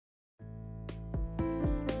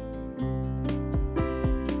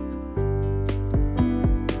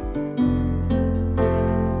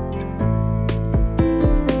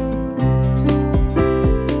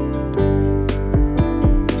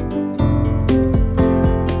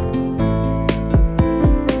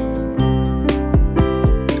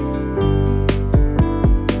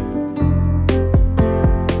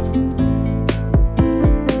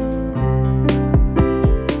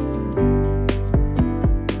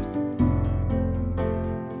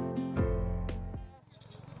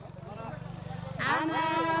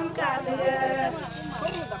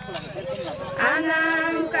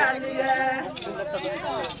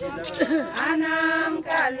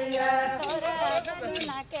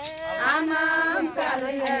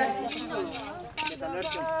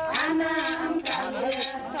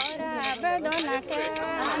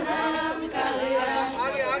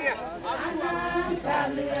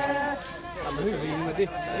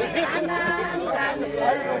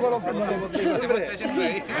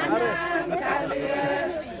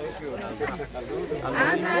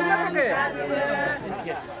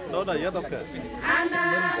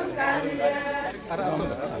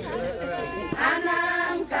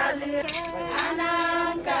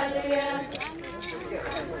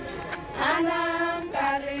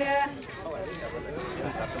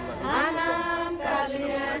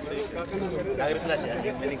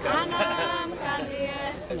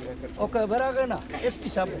Oke, beraga na. SP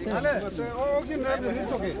sab.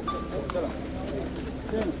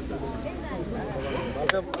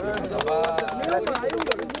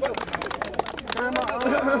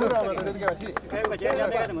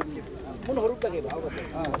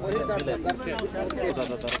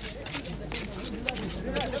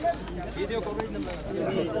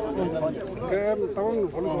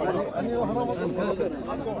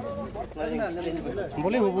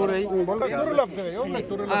 boleh hubur ay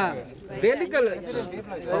beligal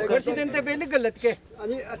president beligal ke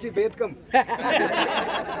ani achi bet kam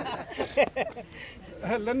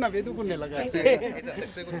Lanna Vedu को नहीं लगा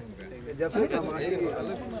जब से हमारी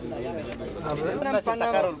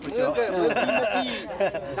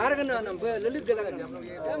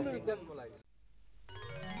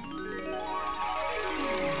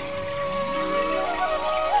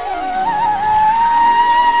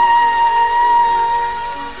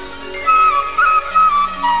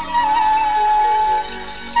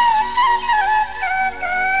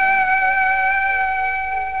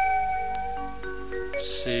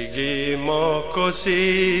Sigi moko si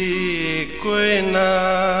koina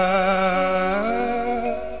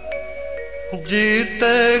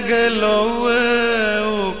jite gelowe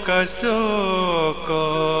ukasoko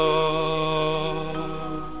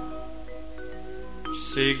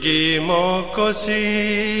Sigi moko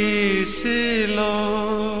si silo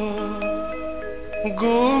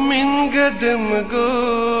gumin gadem go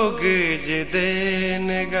gejden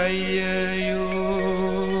gayayu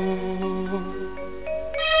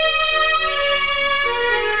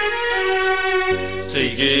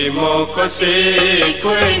Sigi moko si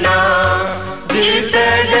koina jite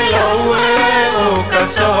gelowe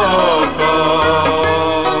ukasoko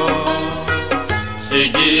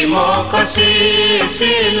Sigi moko si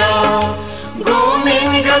silo gumin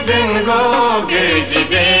gaden go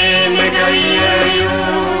gejden gayayu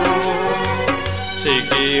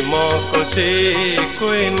Sigi moko si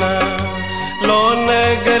koina lone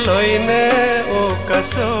geloine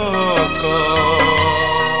ukasoko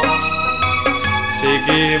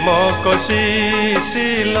Sigi moko si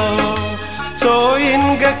silo soin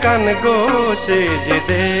gakan go se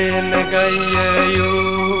jeden gayayu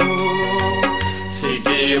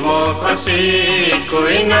Sigi moko si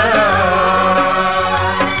koina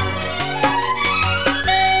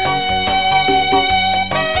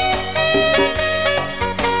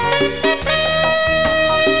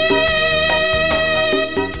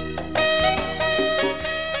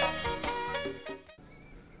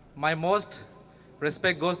My most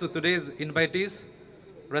respect goes to today's invitees,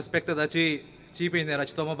 respected Achi Chief Engineer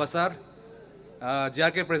Achitomo Basar,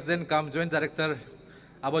 GRK President cum Joint Director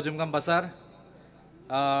Abo Jumgam Basar,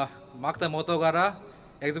 Makta Motogara,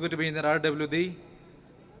 Executive Engineer RWD,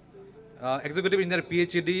 Executive Engineer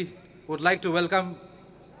PhD, would like to welcome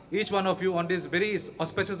each one of you on this very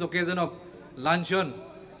auspicious occasion of luncheon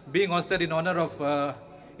being hosted in honor of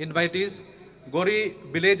invitees. Gori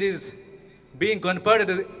village is being conferred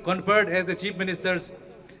as the Chief Minister's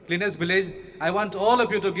cleanest village. I want all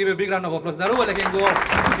of you to give a big round of applause.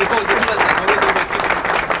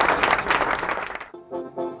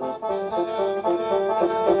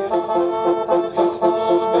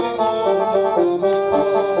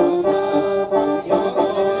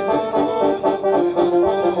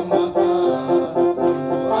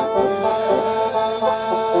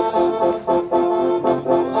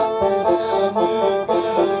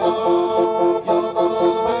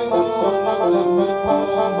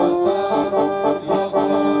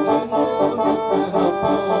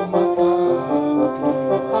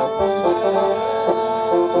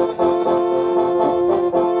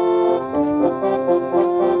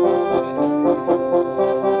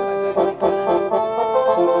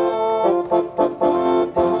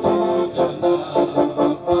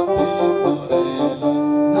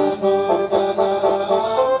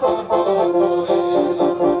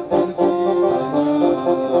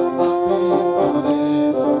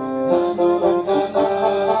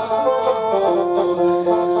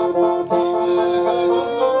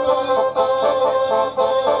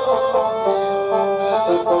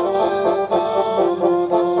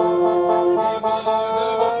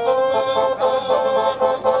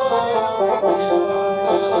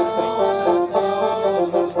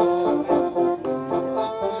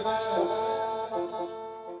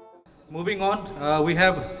 on, we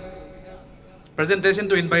have presentation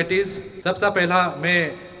to invitees. सबसे पहला मैं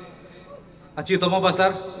अच्छी तोमो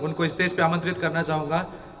बसर उनको stage पे आमंत्रित करना चाहूँगा.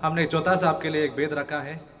 हमने एक छोटा सा आपके लिए एक भेद रखा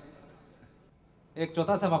है. एक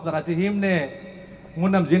छोटा सा मतलब अच्छी हिम ने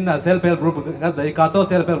मुन्नम जिन्ना सेल्फ हेल्प ग्रुप का कातो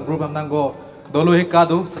सेल्फ हेल्प ग्रुप हम नंगो दोलो ही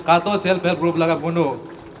कातो सेल्फ हेल्प ग्रुप लगा मुनो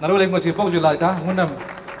नरो लेंगो चिपक जुला का मुन्नम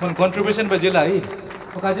मुन कंट्रीब्यूशन पे जिला ही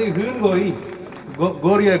तो काजी हिन गोई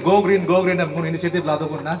गोरी गो ग्रीन हम मुन इनिशिएटिव ला दो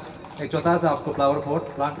मुन्ना एक छोटा सा आपको फ्लावर पॉट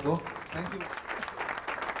प्लांट को. Thank you.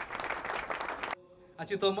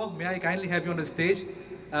 Achitomo, may I kindly have you on the stage?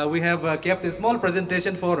 We have kept a small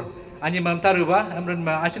presentation for Anyi Mamta Ruba. Amran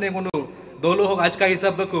Ashne Munu Dolo Hok Achka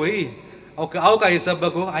Isabaku, Auka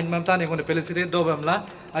Isabaku, Anyi Mamta ne going to felicitate Dobamla,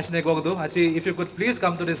 Ashne Gogdu. Achi, if you could please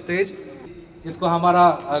come to the stage. इसको हमारा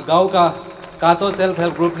गांव का कातो self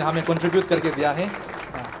help group ने हमें contribute करके दिया है.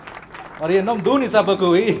 और ये नम दून हिसाब को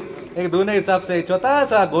हुई एक दूने हिसाब से छोटा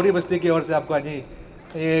सा गोरी बस्ती की ओर से आपको आज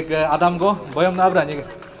एक आदम को बयम नाब रानी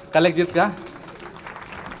कलेक्ट जीत का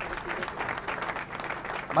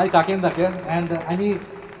माई काकें दके एंड अनि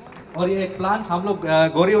और ये एक प्लांट हम लोग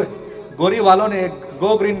गोरी वालों ने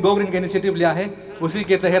गो ग्रीन का इनिशिएटिव लिया है. उसी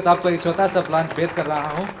के तहत आपको एक छोटा सा प्लांट भेंट कर रहा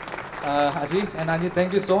हूँ अजी. एंड अजी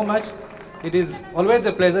thank you so much. It is always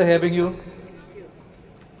a pleasure having you.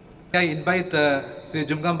 I invite Sri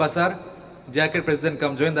Jumgam Basar, Jacket President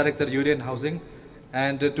cum Joint Director Union Housing,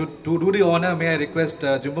 and to do the honor, may I request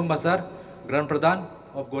Jumbam Basar, Grand Pradhan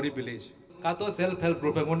of Gori Village. Kato self-help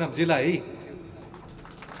group ngunam jila hi.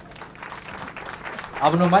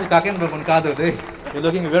 Abno mal kaken bermun kado de. You're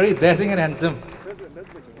looking very dashing and handsome.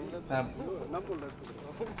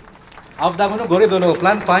 Ab da munu Gori dono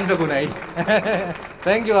plan panch bagunai.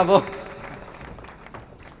 Thank you abo.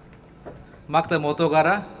 Makta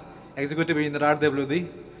Motogara, Executive Engineer RWD,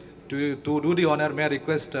 to do the honor, may I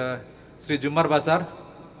request Sri Jumar Basar,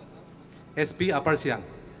 SP Upper Siang.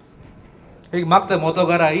 Ek Makta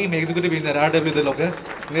Motogara, I Executive Engineer RWD loke,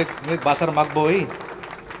 nek Basar Makboi.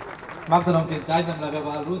 Makta nom chin chai nam laga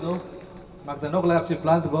bal rudo, Makta nok lab si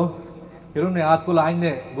plant go, hirun ne aat ko line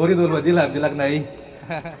ne Gori dolwa jilak nahi.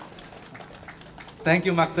 Thank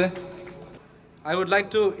you Makta. I would like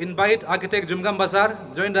to invite Architect Jumgam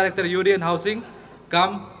Basar, Joint Director UD and Housing,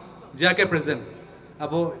 come, JRK President.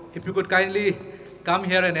 Abo, if you could kindly come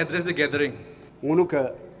here and address the gathering.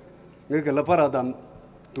 Unuka, ngaka laparadam,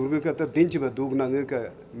 turbuka ta dinchiba dugna ngaka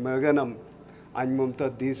maganam anmumta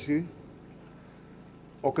disi.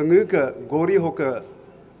 Oka ngaka Gori hoka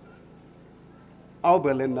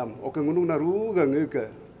aubelenam, oka ngununa ruga ngaka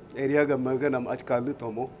area ga maganam achkalu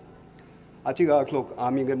tomo. Achiga clock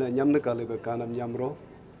Amingana Yamna Kaliba Kanam Yamro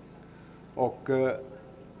Ok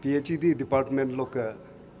PhD Department Loka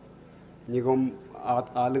Nigom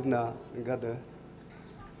Art Aligna Gada.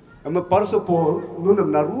 I'm a Parsapol Nunam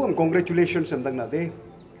Naru, congratulations and Danade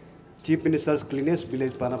Chief Minister's Cleanest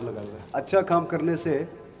Village Panab Lagala. Acha Kam Karne se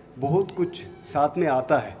Bahut Kuch Saath mein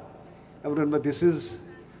aata hai. Remember, this is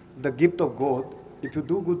the gift of God. If you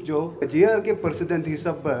do good job, JRK President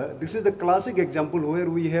Hisab, this is the classic example where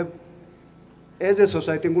we have as a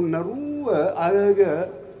society, naru aga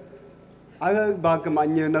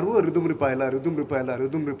bakamanya naru rudum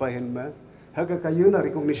ripaila me haga kayuna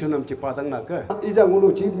recognition am chipadang naka ija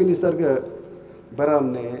ngulu chief minister ga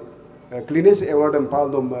baram ne cleanest award am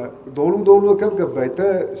paldom dolu kab ga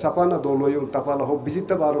baita sapana dolu yung tapala ho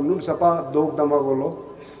bizita barum nun sapa dog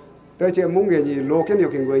damagolo tache munge ni loken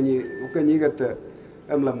yoking go ni ukani gat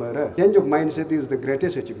amla mara. Change of mindset is the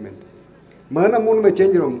greatest achievement. Mana mun me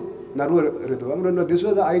change rom Naru Redu. This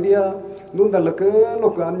was the idea. Nunda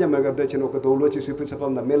loka anya magabda chino ka dolo chi sipi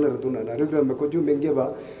sapam na mel reduna na rigra me koju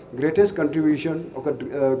mengeba greatest contribution oka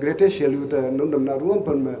greatest salute nundam na ruam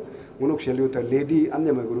pan me unok salute lady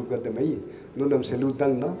anya me group gadde mai nundam salute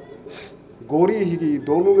dang na Gori hi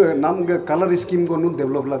dono ga nam ga color scheme go nun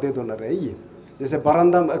develop la de dona rei जैसे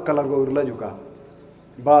बरांदा color go urla juka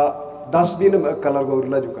ba dustbin color go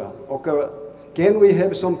urla juka oka. Can we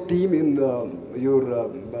have some theme in your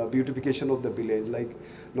beautification of the village, like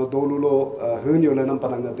no dolulo hunyo le nam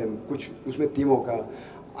paranga dem kuch usme theme hoga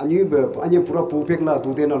anye pura pupekla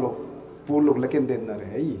dudena lo pool log leken den na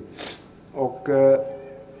rahe ok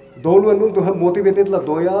dolu nun to have motivated la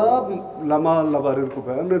doya lama labarir ko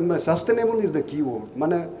ba sustainable is the key word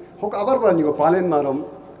mane hok abar brani ko palen maram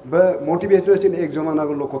ba motivation ek jamana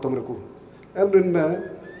ko lo kotom reku emrin me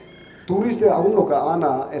tourist aun loka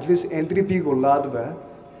ana at least entry fee ko lad ba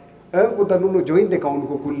ko tanu joint account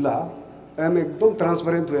ko kulla ekdom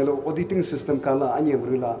transparent welo auditing system kala anye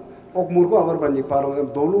brila ok murko abar bani paro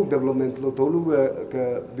dolu development lo dolu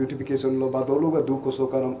beautification lo ba dolu ga du ko so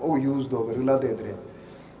karam o use do brila de dre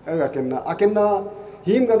akenna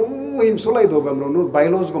him ganu him solai do gamro no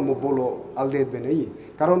bylaws gam bolo alde benai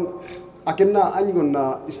karon akenna anigonna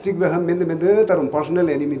strict be ham mende mende tarum personal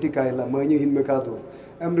enmity kaila mani him me ka do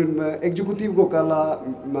amrun executive go kala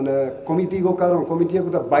mane committee go karon committee go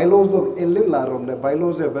da bylaws lo ellen la rom ne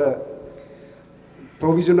bylaws be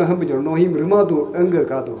provision ham be no him rima do anga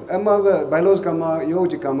ka do amma bylaws kama yo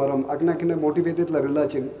ji kamaram akna kine motivated la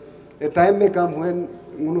relation a time may come when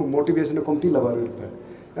motivation komti labar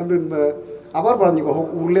amrun abar barni go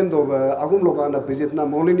urlen do agum lokana visit na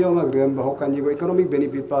molinyo nga grem ba hokanji go economic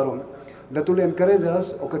benefit parom that will encourage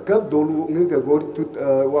us okay kab dolu ngi Gori tu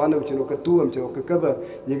wana chino okay tu am chino okay kab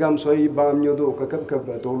nigam soi bam nyodo okay kab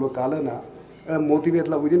dolu kala na motivate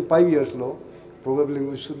la within 5 years lo probably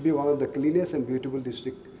we should be one of the cleanest and beautiful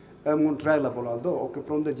district mun try la bolado okay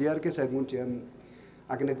from the GRK side mun chem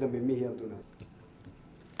akanek na memi hiam tuna.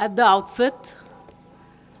 At the outset,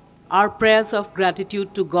 our prayers of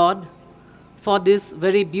gratitude to God for this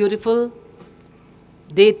very beautiful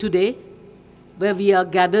day today, where we are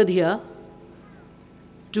gathered here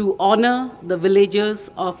to honor the villagers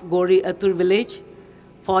of Gori Atur village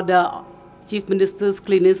for the Chief Minister's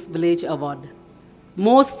Cleanest Village Award.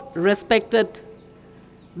 Most respected,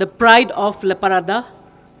 the pride of Leparada,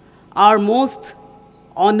 our most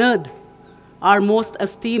honored, our most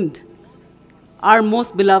esteemed, our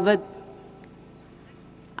most beloved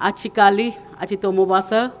Achikali,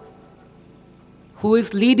 Achitomobasa, who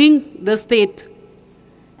is leading the state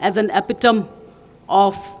as an epitome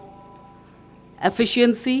of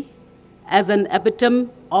efficiency, as an epitome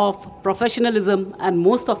of professionalism, and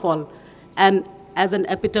most of all, and as an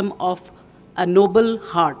epitome of a noble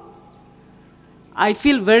heart. I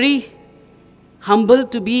feel very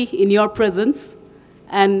humbled to be in your presence,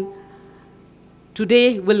 and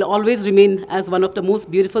today will always remain as one of the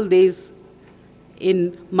most beautiful days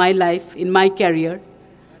in my life, in my career,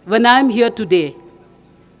 when I'm here today,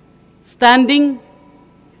 standing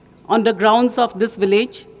on the grounds of this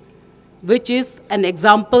village, which is an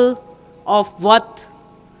example of what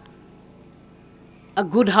a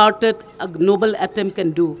good-hearted, a noble attempt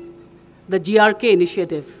can do, the GRK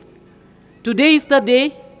initiative. Today is the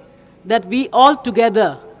day that we all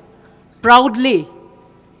together, proudly,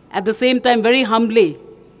 at the same time very humbly,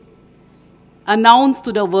 announce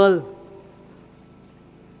to the world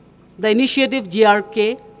the initiative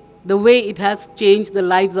GRK, the way it has changed the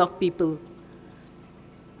lives of people.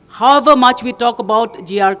 However much we talk about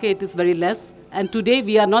GRK, it is very less. And today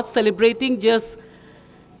we are not celebrating just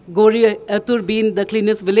Gori Atur being the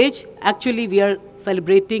cleanest village. Actually, we are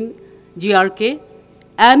celebrating GRK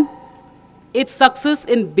and its success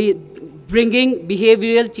in bringing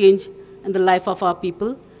behavioral change in the life of our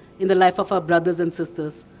people, in the life of our brothers and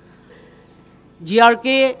sisters.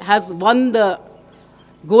 GRK has won the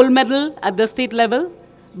gold medal at the state level,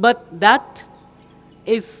 but that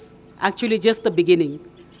is actually just the beginning.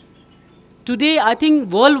 Today, I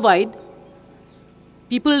think worldwide,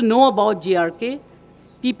 people know about GRK.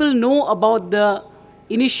 People know about the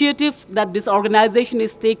initiative that this organization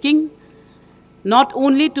is taking, not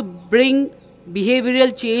only to bring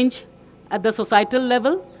behavioral change at the societal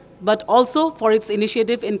level, but also for its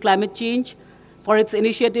initiative in climate change, for its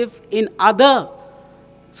initiative in other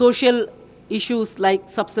social issues like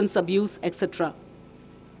substance abuse, etc.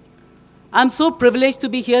 I'm so privileged to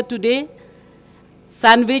be here today,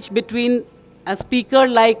 sandwiched between a speaker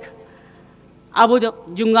like Abu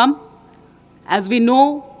Jungam, as we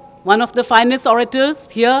know, one of the finest orators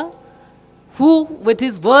here, who with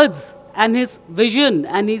his words and his vision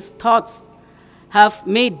and his thoughts have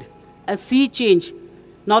made a sea change,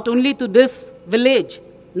 not only to this village,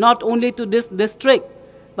 not only to this district,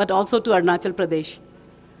 but also to Arunachal Pradesh.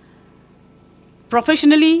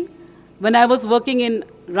 Professionally, when I was working in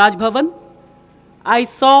Raj Bhavan, I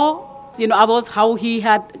saw, how he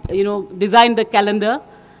had, designed the calendar,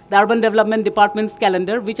 the Urban Development Department's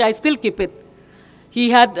calendar, which I still keep it. He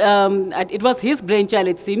had, it was his brainchild,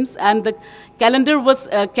 it seems, and the calendar was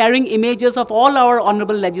carrying images of all our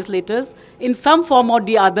honorable legislators in some form or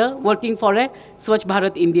the other working for a Swachh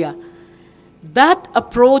Bharat India. That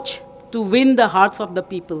approach to win the hearts of the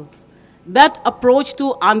people, that approach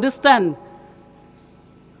to understand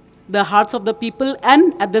the hearts of the people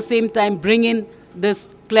and at the same time bring in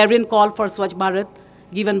this clarion call for Swachh Bharat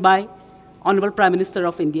given by Honorable Prime Minister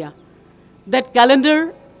of India. That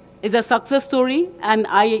calendar is a success story, and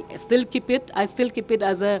I still keep it. I still keep it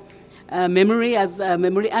as a memory,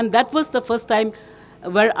 and that was the first time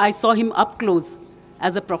where I saw him up close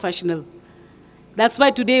as a professional. That's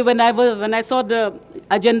why today, when I saw the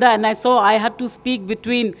agenda and I saw I had to speak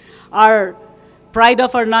between our pride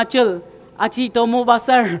of Arunachal, Achi Tomo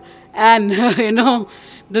Basar, and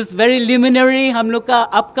this very luminary हम लोग का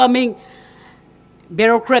upcoming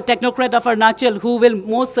bureaucrat, technocrat of Arunachal, who will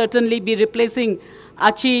most certainly be replacing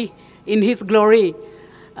Achi in his glory.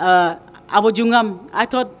 Abojungam, I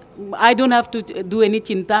thought I don't have to do any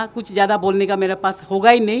चिंता, कुछ ज़्यादा बोलने का मेरे पास होगा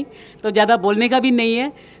ही नहीं, तो ज़्यादा बोलने का भी नहीं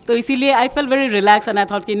है, तो इसीलिए I felt very relaxed and I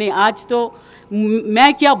thought कि नहीं, आज तो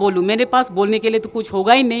मैं क्या बोलूँ, मेरे पास बोलने के लिए तो कुछ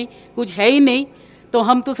होगा ही नहीं, कुछ है ही नहीं, तो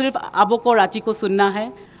हम तो सिर्फ आबो को और आची को सुनना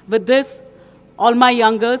है. With this, all my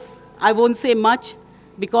youngers, I won't say much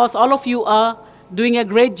because all of you are doing a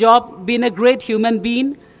great job, being a great human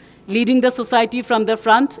being, leading the society from the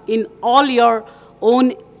front in all your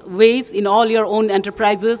own ways, in all your own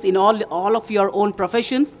enterprises, in all of your own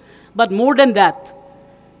professions. But more than that,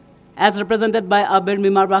 as represented by Abir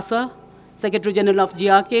Mimarbasa, Secretary General of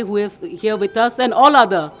GRK, who is here with us, and all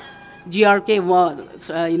other GRK,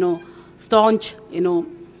 staunch,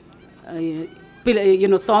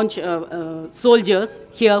 staunch soldiers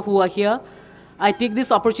here who are here. I take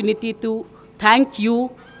this opportunity to thank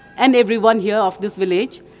you and everyone here of this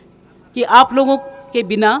village कि आप लोगों के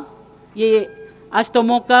बिना ये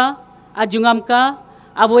अष्टमों का, अजुंगम का,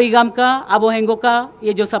 अबोईगम का, अबोहेंगो का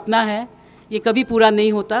ये जो सपना है ये कभी पूरा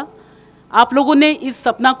नहीं होता. आप लोगों ने इस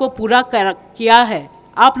सपना को पूरा किया है.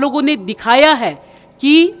 आप लोगों ने दिखाया है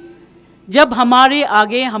कि जब हमारे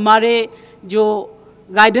आगे हमारे जो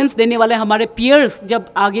गाइडेंस देने वाले हमारे पीयर्स जब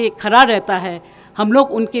आगे खड़ा रहता है, हम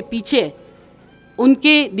लोग उनके पीछे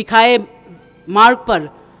उनके दिखाए मार्ग पर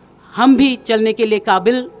हम भी चलने के लिए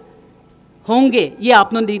काबिल होंगे. ये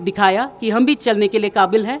आपने दिखाया कि हम भी चलने के लिए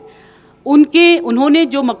काबिल हैं. उन्होंने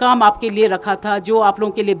जो मकाम आपके लिए रखा था, जो आप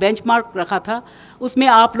लोगों के लिए बेंचमार्क रखा था, उसमें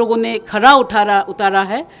आप लोगों ने खरा उतारा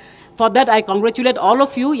है. For that I congratulate all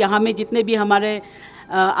of you. यहाँ में जितने भी हमारे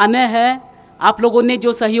आने हैं, आप लोगों ने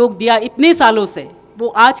जो सहयोग दिया इतने सालों से, वो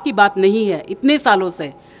आज की बात नहीं है. इतने सालों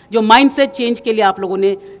से जो माइंडसेट चेंज के लिए आप लोगों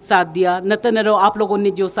ने साथ दिया, नतनरो आप लोगों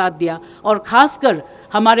ने जो साथ दिया, और ख़ासकर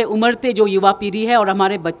हमारे उमरते जो युवा पीढ़ी है और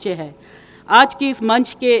हमारे बच्चे हैं. आज की इस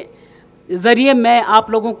मंच के ज़रिए मैं आप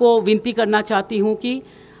लोगों को विनती करना चाहती हूँ कि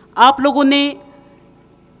आप लोगों ने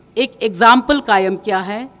एक एग्ज़ाम्पल कायम किया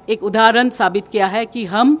है, एक उदाहरण साबित किया है कि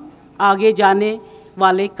हम आगे जाने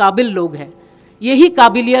वाले काबिल लोग हैं. यही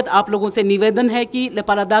काबिलियत आप लोगों से निवेदन है कि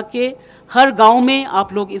लेपारादा के हर गांव में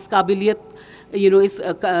आप लोग इस काबिलियत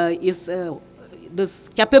दिस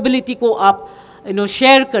कैपेबिलिटी को आप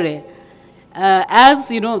शेयर करें.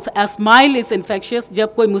 a smile is infectious.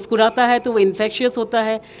 जब कोई मुस्कुराता है तो वो इन्फेक्शियस होता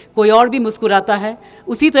है, कोई और भी मुस्कुराता है.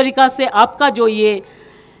 उसी तरीक़ा से आपका जो ये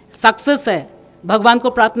सक्सेस है, भगवान को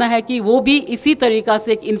प्रार्थना है कि वो भी इसी तरीक़ा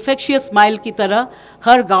से एक इन्फेक्शियस स्माइल की तरह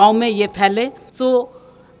हर गांव में ये फैले. सो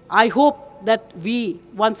I hope that we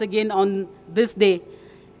once again on this day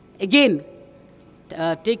again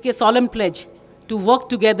take a solemn pledge to work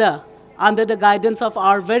together under the guidance of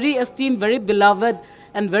our very esteemed, very beloved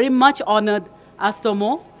and very much honored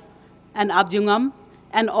Astomo and Abjungam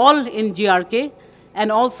and all in GRK,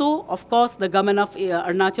 and also of course the government of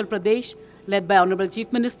Arunachal Pradesh led by Honorable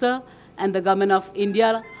Chief Minister, and the government of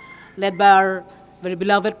India led by our very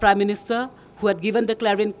beloved Prime Minister, who had given the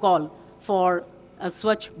clarion call for a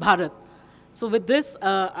Swachh Bharat. So with this,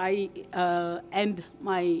 I end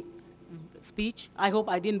my speech. I hope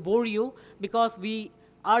I didn't bore you, because we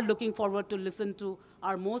are looking forward to listen to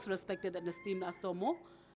our most respected and esteemed Astomo.